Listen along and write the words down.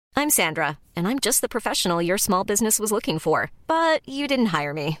I'm Sandra, and I'm just the professional your small business was looking for. But you didn't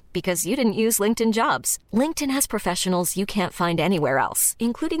hire me because you didn't use LinkedIn Jobs. LinkedIn has professionals you can't find anywhere else,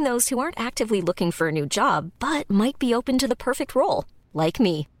 including those who aren't actively looking for a new job, but might be open to the perfect role, like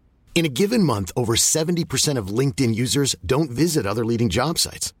me. In a given month, over 70% of LinkedIn users don't visit other leading job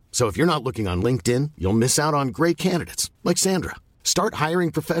sites. So if you're not looking on LinkedIn, you'll miss out on great candidates like Sandra. Start hiring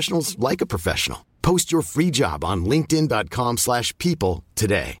professionals like a professional. Post your free job on linkedin.com/people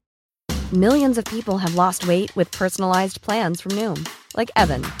today. Millions of people have lost weight with personalized plans from Noom. Like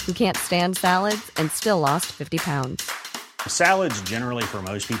Evan, who can't stand salads and still lost 50 pounds. Salads generally for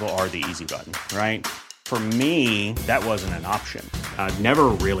most people are the easy button, right? For me, that wasn't an option. I never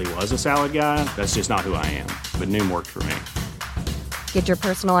really was a salad guy. That's just not who I am. But Noom worked for me. Get your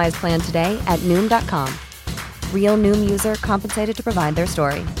personalized plan today at Noom.com. Real Noom user compensated to provide their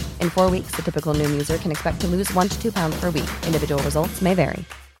story. In 4 weeks, the typical Noom user can expect to lose 1 to 2 pounds per week. Individual results may vary.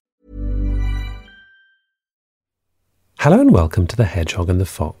 Hello and welcome to The Hedgehog and the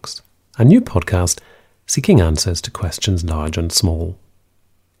Fox, a new podcast seeking answers to questions large and small.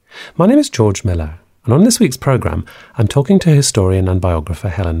 My name is George Miller, and on this week's programme, I'm talking to historian and biographer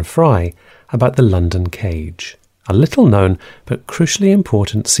Helen Fry about the London Cage, a little-known but crucially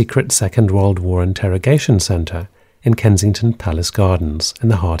important secret Second World War interrogation centre in Kensington Palace Gardens in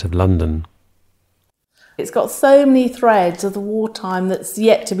the heart of London. It's got so many threads of the wartime that's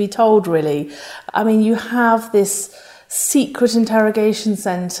yet to be told, really. I mean, you have this secret interrogation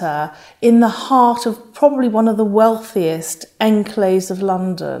centre in the heart of probably one of the wealthiest enclaves of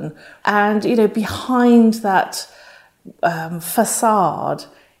London. And, you know, behind that facade,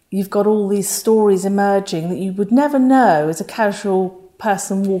 you've got all these stories emerging that you would never know as a casual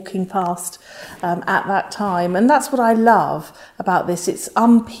person walking past at that time. And that's what I love about this. It's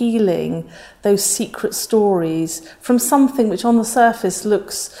unpeeling those secret stories from something which on the surface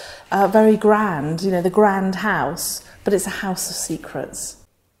looks very grand, you know, the grand house, but it's a house of secrets.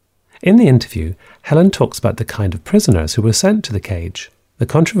 In the interview, Helen talks about the kind of prisoners who were sent to the cage, the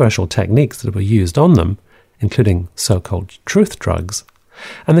controversial techniques that were used on them, including so-called truth drugs,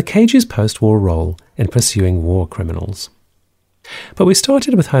 and the cage's post-war role in pursuing war criminals. But we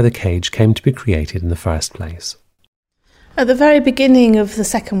started with how the cage came to be created in the first place. At the very beginning of the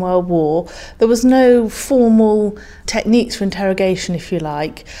Second World War, there was no formal techniques for interrogation, if you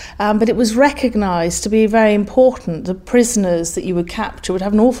like, but it was recognised to be very important. The prisoners that you would capture would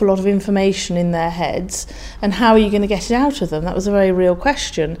have an awful lot of information in their heads, and how are you going to get it out of them? That was a very real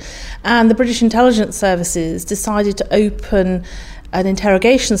question. And the British intelligence services decided to open an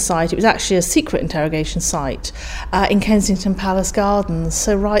interrogation site. It was actually a secret interrogation site in Kensington Palace Gardens,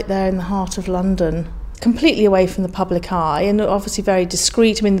 so right there in the heart of London, completely away from the public eye and obviously very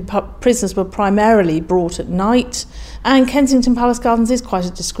discreet. I mean, the prisoners were primarily brought at night, and Kensington Palace Gardens is quite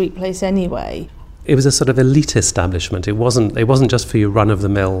a discreet place anyway. It was a sort of elite establishment. It wasn't just for your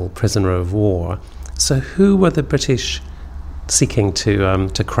run-of-the-mill prisoner of war. So who were the British seeking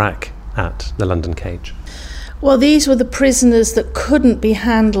to crack at the London Cage? Well, these were the prisoners that couldn't be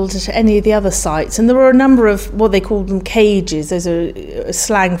handled at any of the other sites. And there were a number of what they called them cages, those are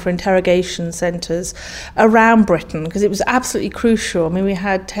slang for interrogation centres, around Britain, because it was absolutely crucial. I mean, we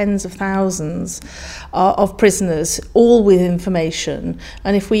had tens of thousands of prisoners, all with information,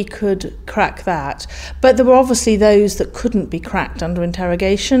 and if we could crack that. But there were obviously those that couldn't be cracked under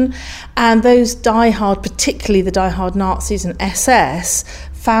interrogation, and those diehard, particularly the diehard Nazis and SS,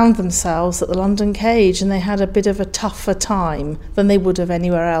 found themselves at the London Cage, and they had a bit of a tougher time than they would have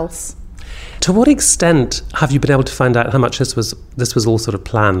anywhere else. To what extent have you been able to find out how much this was all sort of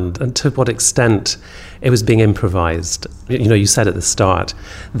planned, and to what extent it was being improvised? You know, you said at the start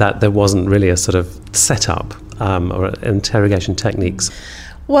that there wasn't really a sort of setup or interrogation techniques.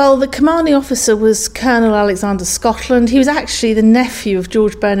 Well, the commanding officer was Colonel Alexander Scotland. He was actually the nephew of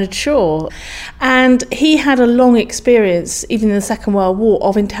George Bernard Shaw, and he had a long experience, even in the Second World War,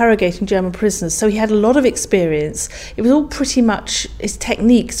 of interrogating German prisoners. So he had a lot of experience. It was all pretty much, his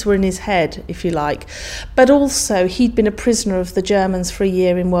techniques were in his head, if you like. But also, he'd been a prisoner of the Germans for a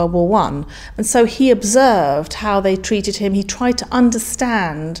year in World War I, and so he observed how they treated him. He tried to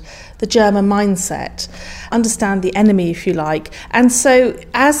understand the German mindset, understand the enemy, if you like. And so,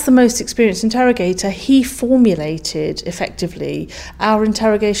 as the most experienced interrogator, he formulated, effectively, our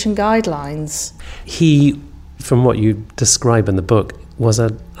interrogation guidelines. He, from what you describe in the book, was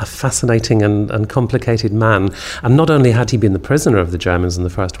a fascinating and complicated man. And not only had he been the prisoner of the Germans in the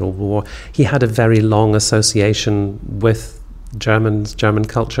First World War, he had a very long association with German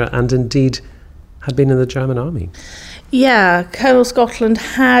culture, and indeed had been in the German army. Yeah, Colonel Scotland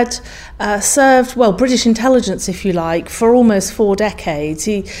had served, British intelligence, if you like, for almost 4 decades,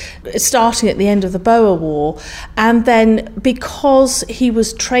 starting at the end of the Boer War. And then because he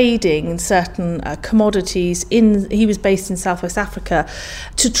was trading in certain commodities, he was based in Southwest Africa,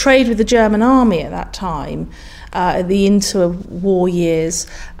 to trade with the German army at that time, the interwar years,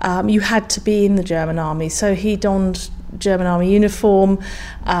 you had to be in the German army. So he donned German army uniform,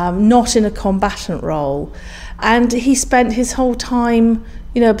 not in a combatant role. And he spent his whole time,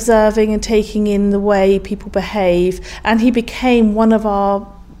 observing and taking in the way people behave. And he became one of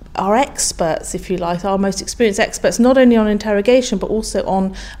our experts, if you like, our most experienced experts, not only on interrogation, but also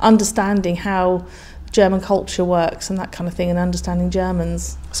on understanding how German culture works and that kind of thing, and understanding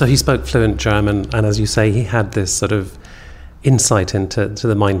Germans. So he spoke fluent German, and as you say, he had this sort of insight into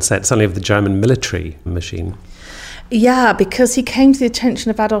the mindset, certainly of the German military machine. Yeah, because he came to the attention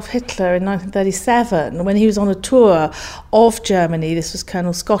of Adolf Hitler in 1937 when he was on a tour of Germany. This was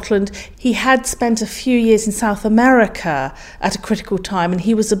Colonel Scotland. He had spent a few years in South America at a critical time, and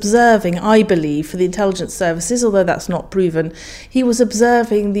he was observing, I believe, for the intelligence services, although that's not proven, he was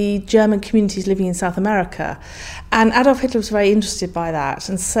observing the German communities living in South America. And Adolf Hitler was very interested by that.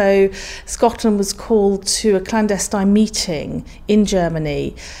 And so Scotland was called to a clandestine meeting in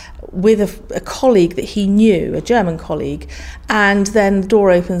Germany with a colleague that he knew, a German colleague, and then the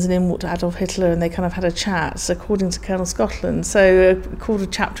door opens and in walked Adolf Hitler, and they kind of had a chat, according to Colonel Scotland. So I called a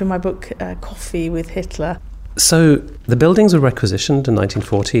chapter in my book Coffee with Hitler. So the buildings were requisitioned in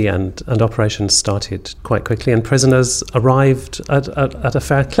 1940 and operations started quite quickly, and prisoners arrived at a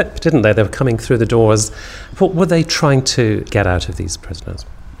fair clip, didn't they? They were coming through the doors. What were they trying to get out of these prisoners?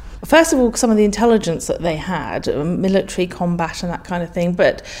 First of all, some of the intelligence that they had, military combat and that kind of thing,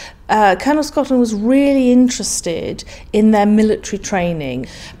 but Colonel Scotland was really interested in their military training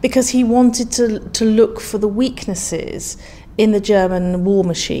because he wanted to look for the weaknesses in the German war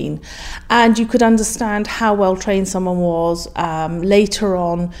machine, and you could understand how well trained someone was. Later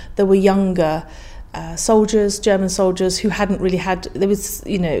on, there were younger soldiers, German soldiers, who hadn't really had,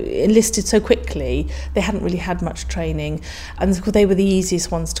 enlisted so quickly, they hadn't really had much training, and they were the easiest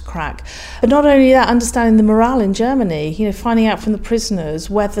ones to crack. But not only that, understanding the morale in Germany, finding out from the prisoners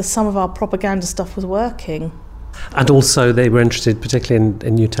whether some of our propaganda stuff was working. And also they were interested particularly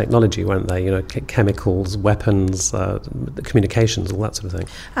in new technology, weren't they? Chemicals, weapons, communications, all that sort of thing.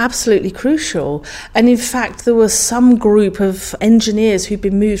 Absolutely crucial. And in fact, there was some group of engineers who'd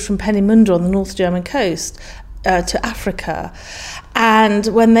been moved from Peenemünde on the North German coast to Africa. And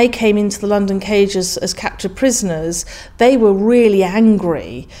when they came into the London cage as captured prisoners, they were really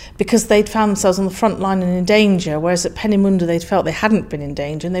angry because they'd found themselves on the front line and in danger, whereas at Peenemünde they'd felt they hadn't been in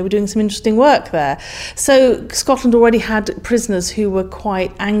danger and they were doing some interesting work there. So Scotland already had prisoners who were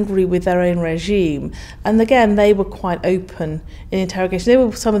quite angry with their own regime. And again, they were quite open in interrogation. They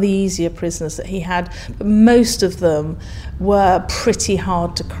were some of the easier prisoners that he had, but most of them were pretty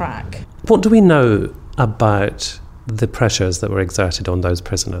hard to crack. What do we know about the pressures that were exerted on those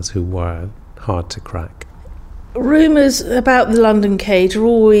prisoners who were hard to crack? Rumours about the London cage are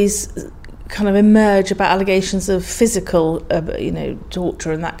always kind of emerge about allegations of physical,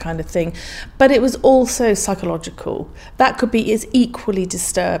 torture and that kind of thing. But it was also psychological. That could be is equally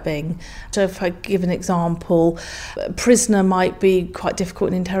disturbing. So if I give an example, a prisoner might be quite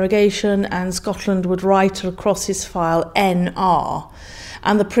difficult in interrogation, and Scotland would write across his file NR.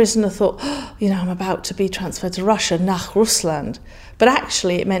 And the prisoner thought, I'm about to be transferred to Russia, nach Russland. But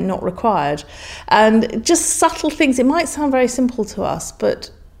actually it meant not required. And just subtle things, it might sound very simple to us, but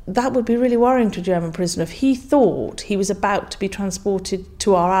that would be really worrying to a German prisoner if he thought he was about to be transported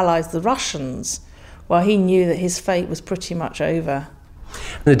to our allies, the Russians, while he knew that his fate was pretty much over.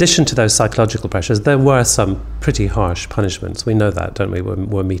 In addition to those psychological pressures, there were some pretty harsh punishments. We know that, don't we?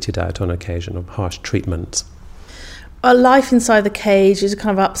 Were meted out on occasion of harsh treatments. A life inside the cage is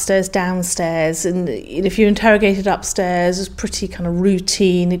kind of upstairs, downstairs, and if you're interrogated upstairs, it's pretty kind of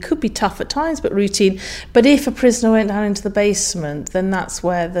routine. It could be tough at times, but routine. But if a prisoner went down into the basement, then that's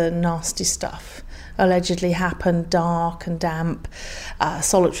where the nasty stuff allegedly happened, dark and damp,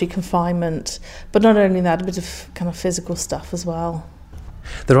 solitary confinement. But not only that, a bit of kind of physical stuff as well.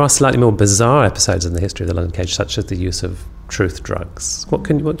 There are slightly more bizarre episodes in the history of the London cage, such as the use of truth drugs. What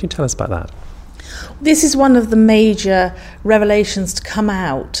can you tell us about that? This is one of the major revelations to come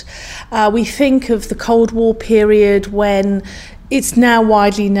out. We think of the Cold War period when It's now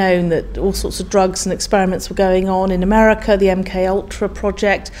widely known that all sorts of drugs and experiments were going on in America, the MK Ultra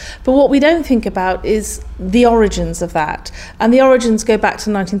project. But what we don't think about is the origins of that. And the origins go back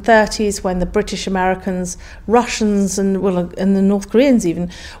to the 1930s when the British, Americans, Russians and the North Koreans even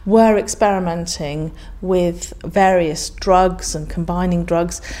were experimenting with various drugs and combining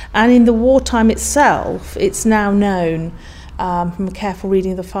drugs. And in the wartime itself, it's now known from a careful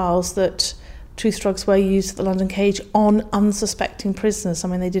reading of the files that truth drugs were used at the London cage on unsuspecting prisoners. I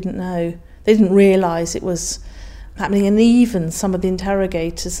mean, they didn't know. They didn't realise it was happening. And even some of the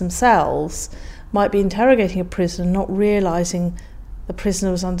interrogators themselves might be interrogating a prisoner, not realising the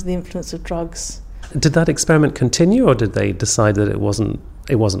prisoner was under the influence of drugs. Did that experiment continue, or did they decide that it wasn't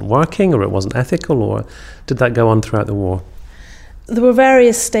working, or it wasn't ethical, or did that go on throughout the war? There were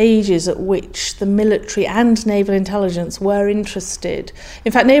various stages at which the military and naval intelligence were interested.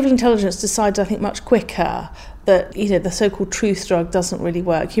 In fact, naval intelligence decided, I think, much quicker that, the so-called truth drug doesn't really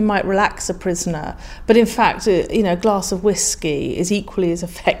work. You might relax a prisoner, but in fact, a glass of whiskey is equally as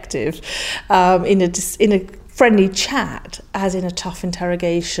effective in a friendly chat as in a tough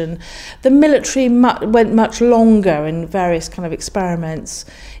interrogation. The military went much longer in various kind of experiments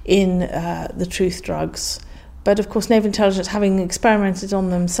in the truth drugs. But of course, naval intelligence, having experimented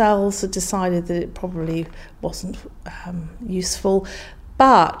on themselves, had decided that it probably wasn't useful.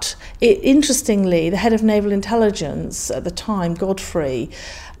 But interestingly, the head of naval intelligence at the time, Godfrey,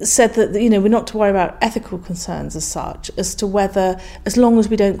 said that we're not to worry about ethical concerns as such, as to whether, as long as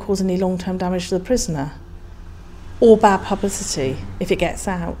we don't cause any long-term damage to the prisoner or bad publicity if it gets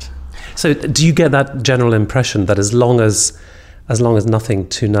out. So do you get that general impression that as long as nothing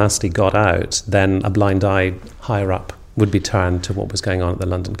too nasty got out, then a blind eye higher up would be turned to what was going on at the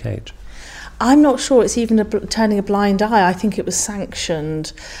London cage? I'm not sure it's even turning a blind eye. I think it was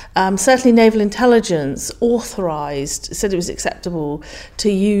sanctioned. Certainly naval intelligence said it was acceptable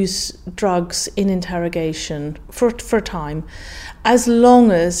to use drugs in interrogation for a time, as long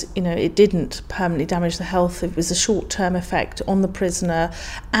as it didn't permanently damage the health. It was a short-term effect on the prisoner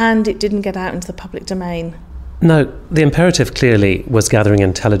and it didn't get out into the public domain. Now, the imperative clearly was gathering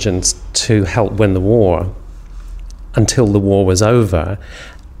intelligence to help win the war until the war was over.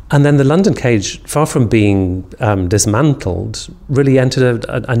 And then the London cage, far from being dismantled, really entered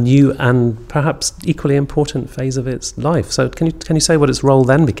a new and perhaps equally important phase of its life. So can you say what its role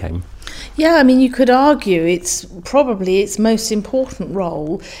then became? Yeah, I mean, you could argue it's probably its most important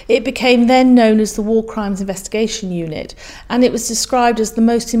role. It became then known as the War Crimes Investigation Unit, and it was described as the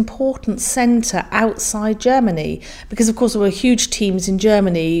most important centre outside Germany, because of course there were huge teams in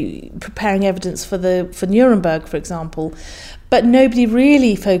Germany preparing evidence for Nuremberg, for example. But nobody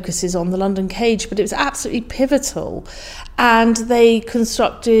really focuses on the London cage, but it was absolutely pivotal. And they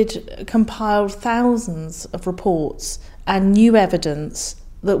compiled thousands of reports and new evidence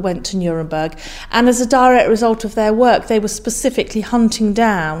that went to Nuremberg. And as a direct result of their work, they were specifically hunting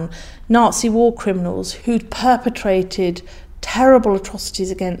down Nazi war criminals who'd perpetrated terrible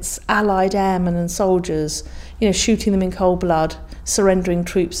atrocities against Allied airmen and soldiers, shooting them in cold blood, surrendering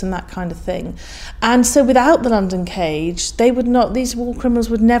troops and that kind of thing. And so without the London cage, these war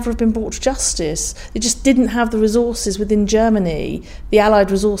criminals would never have been brought to justice. They just didn't have the resources within Germany, the Allied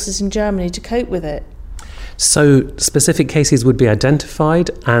resources in Germany, to cope with it. So specific cases would be identified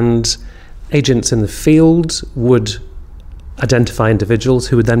and agents in the field would identify individuals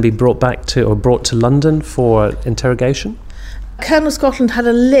who would then be brought to London for interrogation? Colonel Scotland had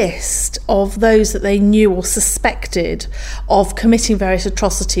a list of those that they knew or suspected of committing various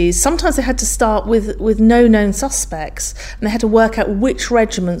atrocities. Sometimes they had to start with no known suspects, and they had to work out which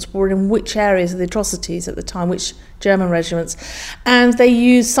regiments were in which areas of the atrocities at the time, which German regiments. And they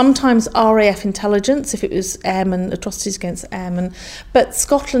used sometimes RAF intelligence if it was airmen, atrocities against airmen. But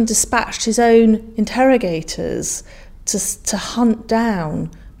Scotland dispatched his own interrogators to hunt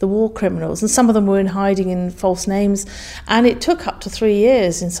down the war criminals, and some of them were in hiding in false names, and it took up to 3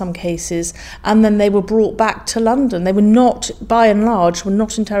 years in some cases, and then they were brought back to London. They were not, by and large,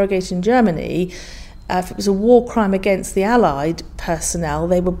 interrogated in Germany. If it was a war crime against the Allied personnel,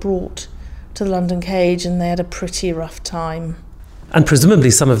 they were brought to the London cage, and they had a pretty rough time. And presumably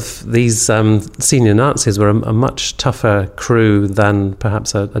some of these senior Nazis were a much tougher crew than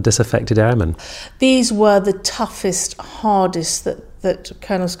perhaps a disaffected airman. These were the toughest, hardest that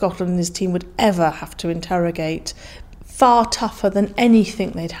Colonel Scotland and his team would ever have to interrogate. Far tougher than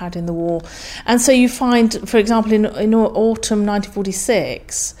anything they'd had in the war. And so you find, for example, in autumn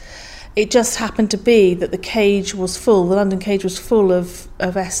 1946, it just happened to be that the London cage was full of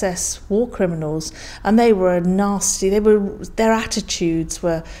SS war criminals, and they were nasty. Their attitudes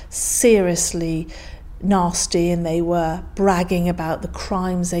were seriously nasty and they were bragging about the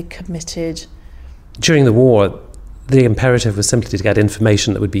crimes they committed. During the war, the imperative was simply to get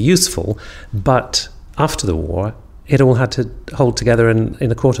information that would be useful, but after the war, it all had to hold together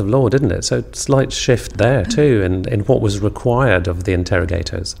in a court of law, didn't it? So slight shift there too in what was required of the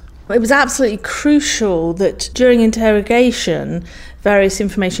interrogators. It was absolutely crucial that during interrogation, various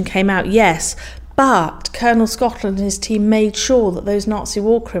information came out, yes, but Colonel Scotland and his team made sure that those Nazi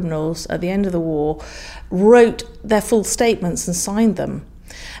war criminals at the end of the war wrote their full statements and signed them.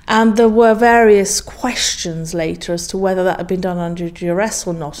 And there were various questions later as to whether that had been done under duress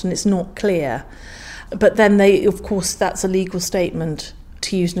or not, and it's not clear. But then they, of course, that's a legal statement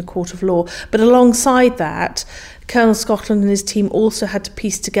to use in a court of law. But alongside that, Colonel Scotland and his team also had to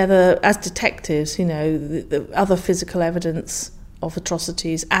piece together, as detectives, the other physical evidence of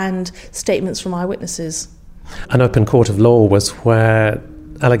atrocities and statements from eyewitnesses. An open court of law was where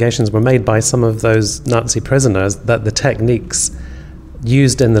allegations were made by some of those Nazi prisoners that the techniques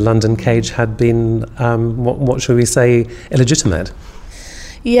used in the London cage had been, what should we say, illegitimate.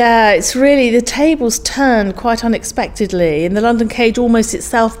 Yeah, it's really, the tables turned quite unexpectedly, and the London cage almost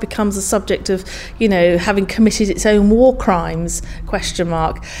itself becomes a subject of, having committed its own war crimes, ?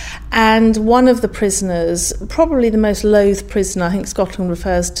 And one of the prisoners, probably the most loathed prisoner, I think Scotland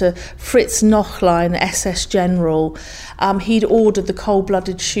refers to Fritz Nochlein, SS General. He'd ordered the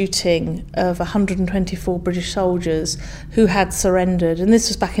cold-blooded shooting of 124 British soldiers who had surrendered, and this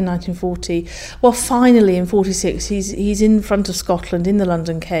was back in 1940. Well, finally, in 1946, he's in front of Scotland in the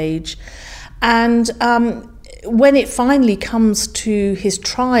London cage, and when it finally comes to his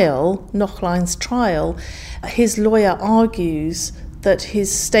trial, Nochlein's trial, his lawyer argues that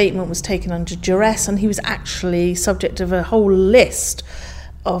his statement was taken under duress and he was actually subject of a whole list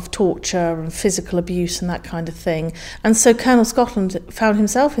of torture and physical abuse and that kind of thing. And so Colonel Scotland found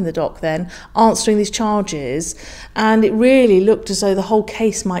himself in the dock then, answering these charges, and it really looked as though the whole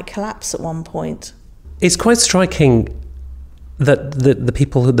case might collapse at one point. It's quite striking that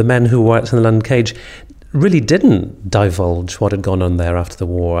the men who worked in the London cage really didn't divulge what had gone on there after the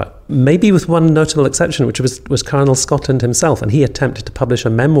war, maybe with one notable exception, which was Colonel Scotland himself, and he attempted to publish a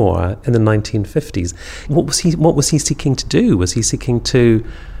memoir in the 1950s. What was he seeking to do? Was he seeking to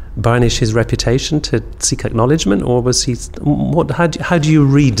burnish his reputation, to seek acknowledgement, or was he? How do you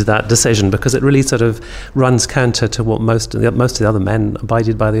read that decision? Because it really sort of runs counter to what most of the other men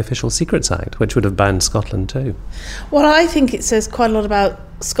abided by the Official Secrets Act, which would have banned Scotland too. Well, I think it says quite a lot about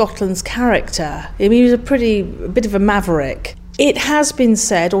Scotland's character. I mean, he was a bit of a maverick. It has been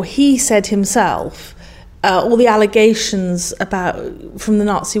said, or he said himself, all the allegations from the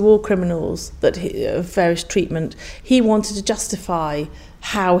Nazi war criminals of various treatment, he wanted to justify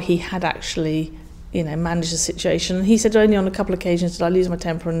how he had actually, managed the situation. And he said only on a couple of occasions did I lose my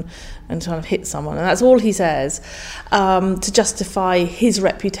temper and kind of hit someone. And that's all he says, to justify his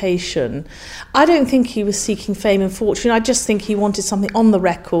reputation. I don't think he was seeking fame and fortune. I just think he wanted something on the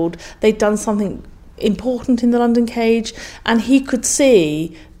record. They'd done something important in the London cage, and he could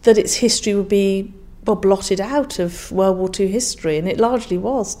see that its history would be blotted out of World War II history, and it largely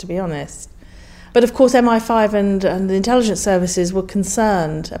was, to be honest. But of course MI5 and the intelligence services were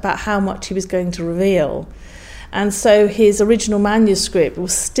concerned about how much he was going to reveal. And so his original manuscript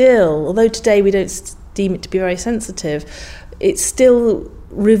was still, although today we don't deem it to be very sensitive, it still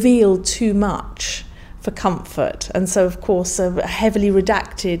revealed too much for comfort. And so of course a heavily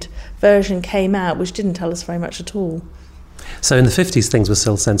redacted version came out which didn't tell us very much at all. So in the 50s things were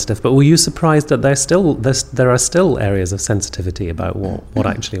still sensitive, but were you surprised that there are still areas of sensitivity about what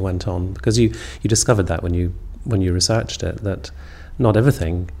actually went on? Because you discovered that when you researched it, that not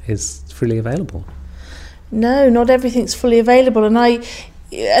everything is freely available. No, not everything's fully available, and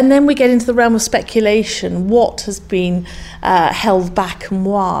then we get into the realm of speculation. What has been held back and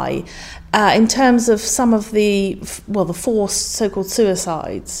why? In terms of some of the forced so-called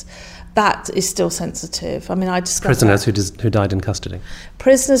suicides, that is still sensitive. I mean, I discovered prisoners who died in custody.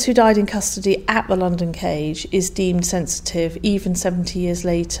 Prisoners who died in custody at the London cage is deemed sensitive even 70 years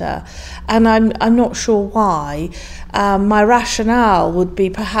later, and I'm not sure why. My rationale would be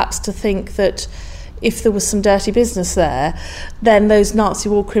perhaps to think that if there was some dirty business there, then those Nazi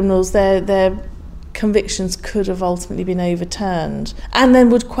war criminals, their convictions could have ultimately been overturned, and then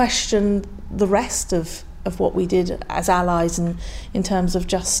would question the rest of what we did as allies in terms of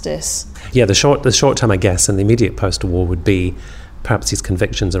justice. Yeah, the short term, I guess, and the immediate post-war would be perhaps these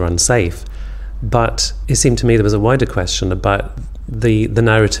convictions are unsafe. But it seemed to me there was a wider question about the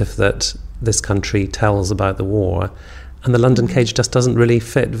narrative that this country tells about the war, and the London cage just doesn't really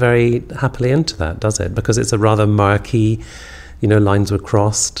fit very happily into that, does it? Because it's a rather murky, lines were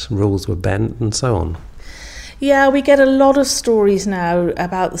crossed, rules were bent, and so on. Yeah, we get a lot of stories now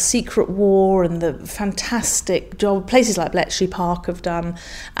about the secret war and the fantastic job places like Bletchley Park have done,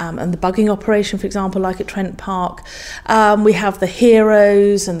 and the bugging operation, for example, like at Trent Park. We have the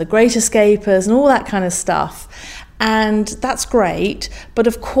heroes and the great escapers and all that kind of stuff. And that's great, but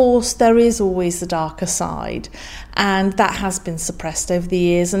of course there is always the darker side, and that has been suppressed over the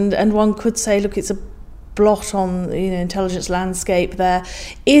years. And one could say, look, it's a blot on the intelligence landscape there.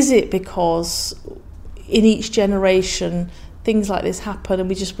 Is it because in each generation things like this happen and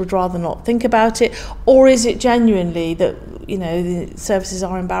we just would rather not think about it, or is it genuinely that the services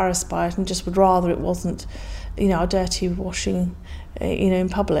are embarrassed by it and just would rather it wasn't a dirty washing in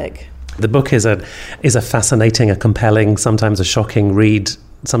public? The book is a fascinating, a compelling, sometimes a shocking read,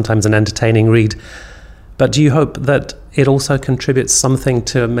 sometimes an entertaining read. But do you hope that it also contributes something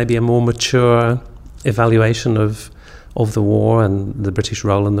to maybe a more mature evaluation of the war and the British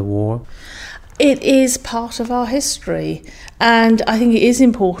role in the war? It is part of our history, and I think it is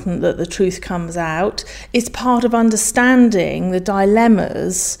important that the truth comes out. It's part of understanding the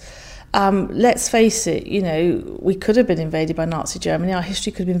dilemmas. Let's face it, we could have been invaded by Nazi Germany. Our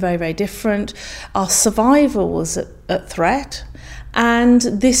history could have been very, very different. Our survival was at threat. And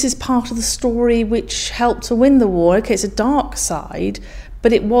this is part of the story which helped to win the war. Okay, it's a dark side,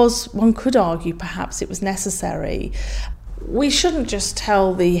 but it was, one could argue, perhaps it was necessary. We shouldn't just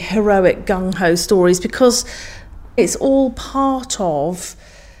tell the heroic gung-ho stories because it's all part of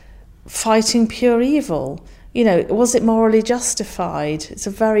fighting pure evil. Was it morally justified? It's a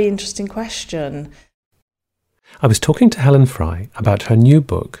very interesting question. I was talking to Helen Fry about her new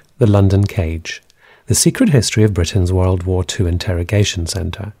book, The London Cage, The Secret History of Britain's World War II Interrogation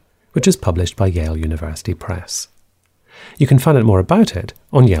Centre, which is published by Yale University Press. You can find out more about it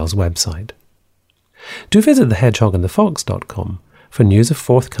on Yale's website. Do visit thehedgehogandthefox.com for news of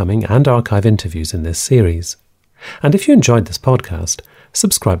forthcoming and archive interviews in this series. And if you enjoyed this podcast,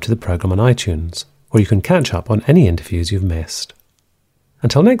 subscribe to the programme on iTunes, where you can catch up on any interviews you've missed.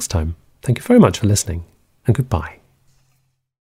 Until next time, thank you very much for listening, and goodbye.